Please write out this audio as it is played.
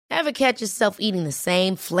Ever catch yourself eating the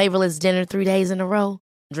same flavorless dinner 3 days in a row?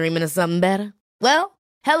 Dreaming of something better? Well,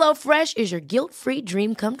 HelloFresh is your guilt-free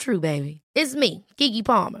dream come true, baby. It's me, Keke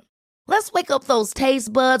Palmer. Let's wake up those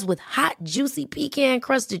taste buds with hot, juicy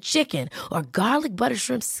pecan-crusted chicken or garlic butter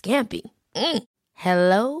shrimp scampi.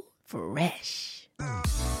 Hello Fresh.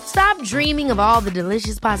 Stop dreaming of all the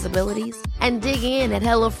delicious possibilities and dig in at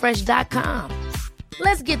HelloFresh.com.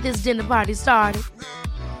 Let's get this dinner party started.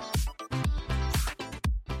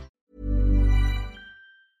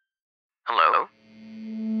 Hello?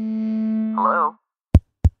 Hello?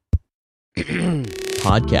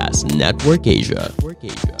 Podcast Network Asia.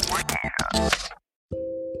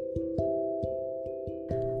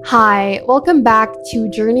 Hi, welcome back to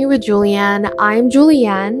Journey with Julianne. I'm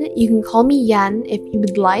Julianne. You can call me Yen if you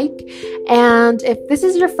would like. And if this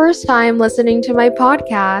is your first time listening to my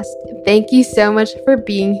podcast, thank you so much for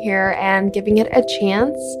being here and giving it a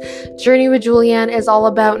chance. Journey with Julianne is all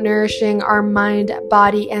about nourishing our mind,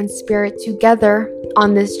 body, and spirit together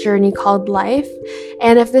on this journey called life.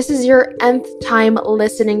 And if this is your nth time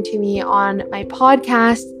listening to me on my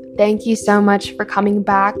podcast, thank you so much for coming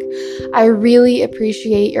back. I really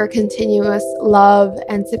appreciate your continuous love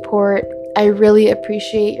and support. I really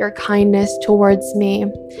appreciate your kindness towards me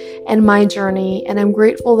and my journey. And I'm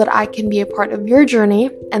grateful that I can be a part of your journey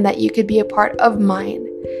and that you could be a part of mine.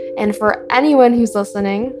 And for anyone who's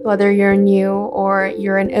listening, whether you're new or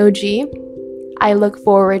you're an OG, I look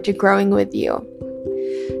forward to growing with you.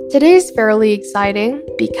 Today's fairly exciting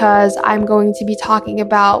because I'm going to be talking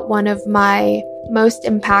about one of my most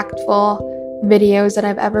impactful videos that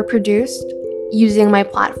I've ever produced using my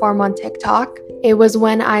platform on TikTok. It was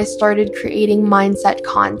when I started creating mindset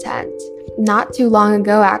content, not too long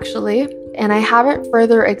ago actually. And I haven't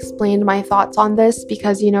further explained my thoughts on this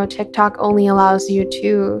because, TikTok only allows you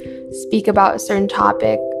to speak about a certain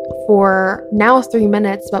topic for now 3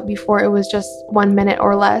 minutes, but before it was just 1 minute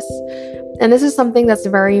or less. And this is something that's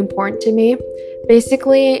very important to me.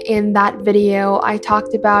 Basically, in that video, I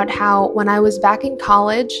talked about how when I was back in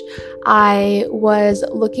college, I was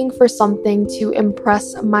looking for something to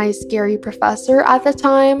impress my scary professor at the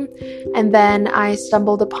time. And then I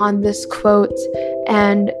stumbled upon this quote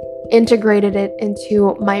and integrated it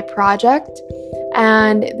into my project.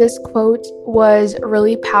 And this quote was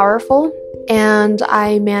really powerful. And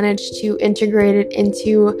I managed to integrate it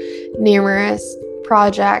into numerous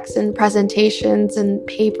projects and presentations and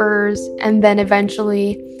papers. And then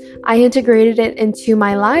eventually I integrated it into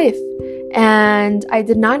my life. And I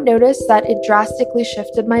did not notice that it drastically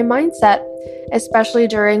shifted my mindset, especially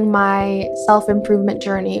during my self-improvement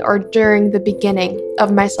journey or during the beginning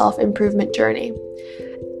of my self-improvement journey.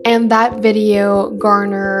 And that video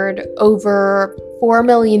garnered over 4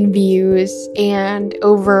 million views and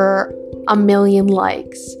over 1 million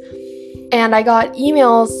likes. And I got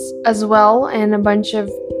emails as well and a bunch of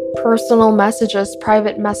personal messages,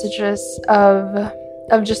 private messages of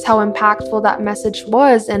just how impactful that message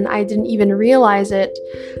was. And I didn't even realize it.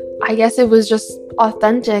 I guess it was just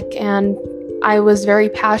authentic and I was very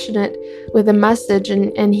passionate with the message.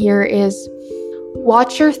 And here is: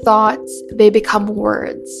 watch your thoughts, they become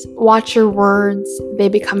words. Watch your words, they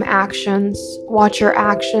become actions. Watch your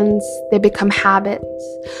actions, they become habits.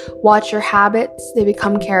 Watch your habits, they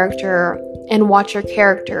become character. And watch your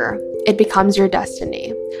character, it becomes your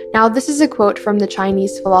destiny. Now, this is a quote from the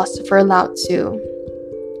Chinese philosopher Lao Tzu.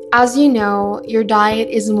 As you know, your diet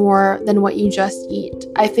is more than what you just eat.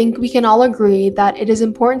 I think we can all agree that it is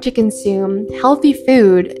important to consume healthy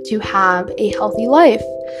food to have a healthy life.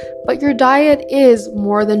 But your diet is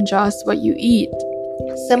more than just what you eat.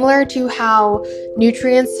 Similar to how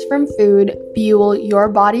nutrients from food fuel your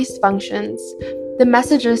body's functions, the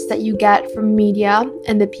messages that you get from media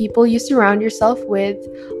and the people you surround yourself with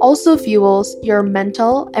also fuels your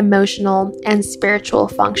mental, emotional, and spiritual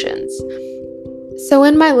functions. So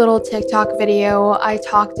in my little TikTok video, I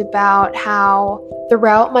talked about how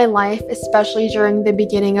throughout my life, especially during the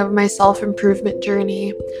beginning of my self-improvement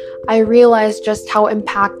journey, I realized just how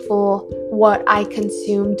impactful what I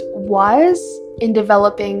consumed was in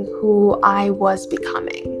developing who I was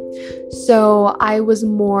becoming. So I was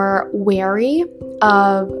more wary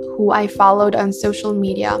of who I followed on social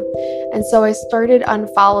media. And so I started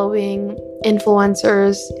unfollowing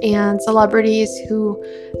influencers and celebrities who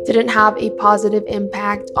didn't have a positive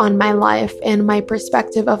impact on my life and my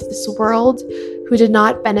perspective of this world, who did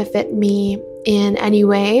not benefit me in any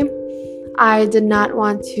way. I did not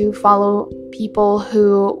want to follow people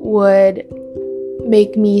who would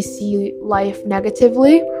make me see life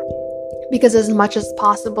negatively, because as much as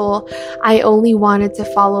possible, I only wanted to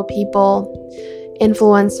follow people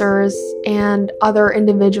influencers and other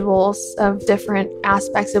individuals of different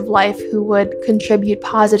aspects of life who would contribute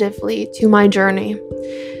positively to my journey.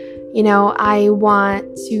 You know, I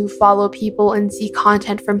want to follow people and see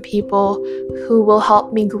content from people who will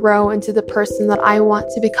help me grow into the person that I want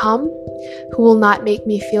to become, who will not make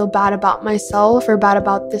me feel bad about myself or bad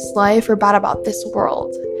about this life or bad about this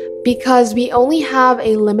world. Because we only have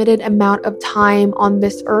a limited amount of time on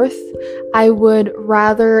this earth, I would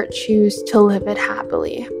rather choose to live it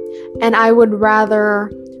happily. And I would rather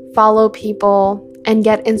follow people and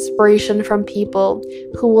get inspiration from people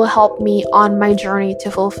who will help me on my journey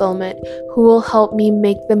to fulfillment, who will help me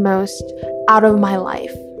make the most out of my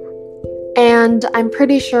life. And I'm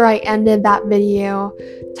pretty sure I ended that video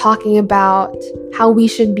talking about how we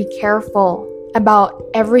should be careful about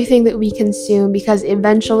everything that we consume, because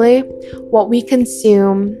eventually what we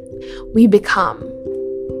consume, we become.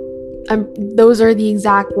 Those are the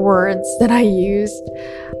exact words that I used.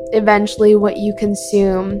 Eventually what you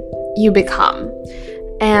consume, you become.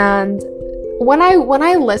 And when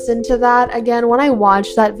I listen to that again, when I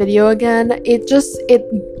watch that video again,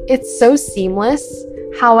 it's so seamless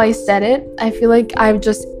how I said it. I feel like I've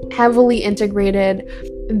just heavily integrated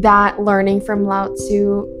that learning from Lao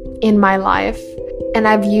Tzu in my life, and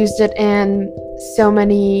I've used it in so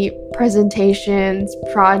many presentations,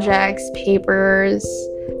 projects, papers,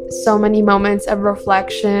 so many moments of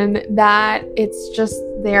reflection that it's just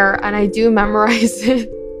there, and I do memorize it.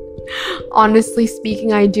 Honestly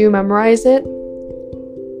speaking, I do memorize it.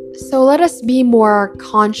 So let us be more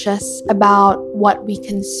conscious about what we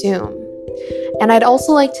consume. And I'd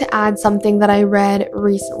also like to add something that I read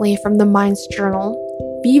recently from the Minds Journal.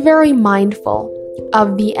 Be very mindful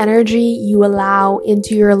of the energy you allow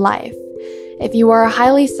into your life. If you are a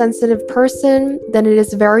highly sensitive person, then it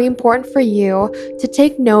is very important for you to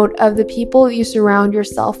take note of the people you surround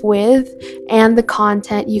yourself with and the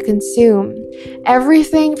content you consume.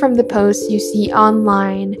 Everything from the posts you see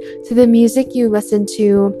online to the music you listen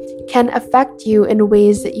to can affect you in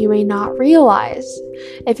ways that you may not realize.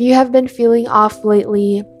 If you have been feeling off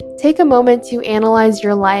lately, take a moment to analyze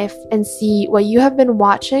your life and see what you have been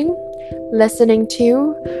watching, listening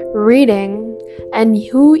to, reading, and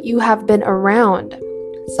who you have been around.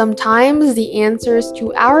 Sometimes the answers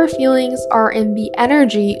to our feelings are in the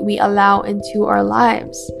energy we allow into our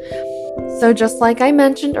lives. So just like I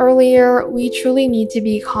mentioned earlier, we truly need to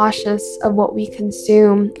be cautious of what we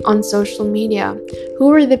consume on social media.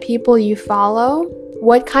 Who are the people you follow?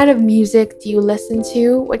 What kind of music do you listen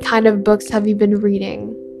to? What kind of books have you been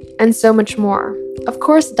reading? And so much more. Of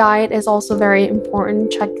course, diet is also very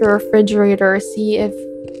important. Check your refrigerator, see if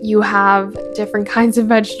you have different kinds of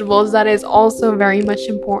vegetables. That is also very much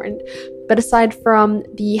important. But aside from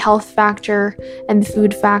the health factor and the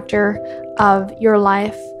food factor of your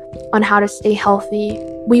life on how to stay healthy,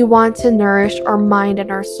 we want to nourish our mind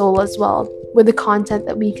and our soul as well with the content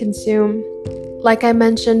that we consume. Like I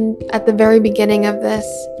mentioned at the very beginning of this,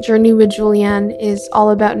 Journey with Julianne is all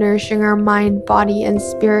about nourishing our mind, body, and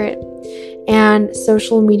spirit. And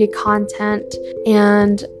social media content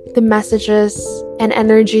and the messages and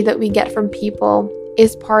energy that we get from people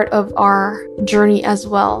is part of our journey as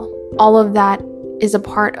well. All of that is a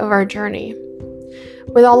part of our journey.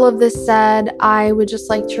 With all of this said, I would just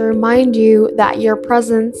like to remind you that your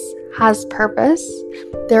presence has purpose.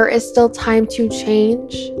 There is still time to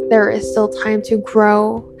change. There is still time to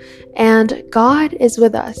grow. And God is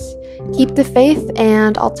with us. Keep the faith,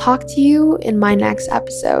 and I'll talk to you in my next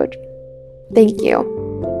episode. Thank you.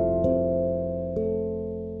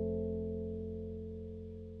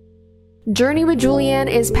 Journey with Julianne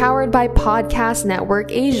is powered by Podcast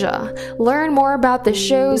Network Asia. Learn more about the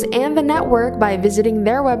shows and the network by visiting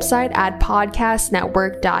their website at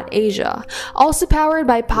podcastnetwork.asia. Also powered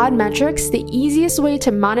by Podmetrics, the easiest way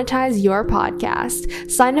to monetize your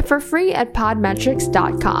podcast. Sign up for free at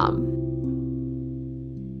podmetrics.com.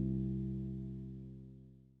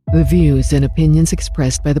 The views and opinions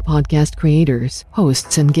expressed by the podcast creators,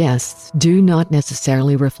 hosts, and guests do not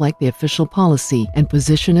necessarily reflect the official policy and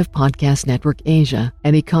position of Podcast Network Asia.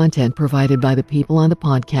 Any content provided by the people on the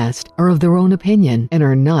podcast are of their own opinion and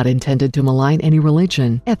are not intended to malign any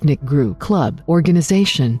religion, ethnic group, club,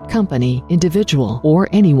 organization, company, individual, or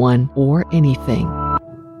anyone or anything.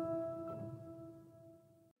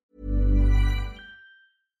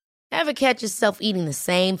 Ever catch yourself eating the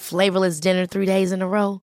same flavorless dinner 3 days in a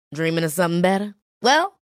row? Dreaming of something better?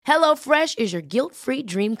 Well, HelloFresh is your guilt-free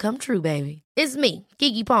dream come true, baby. It's me,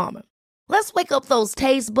 Keke Palmer. Let's wake up those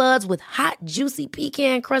taste buds with hot, juicy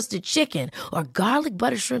pecan-crusted chicken or garlic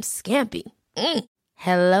butter shrimp scampi.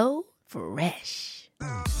 Hello Fresh.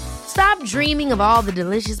 Stop dreaming of all the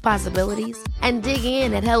delicious possibilities and dig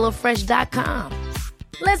in at HelloFresh.com.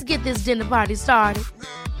 Let's get this dinner party started.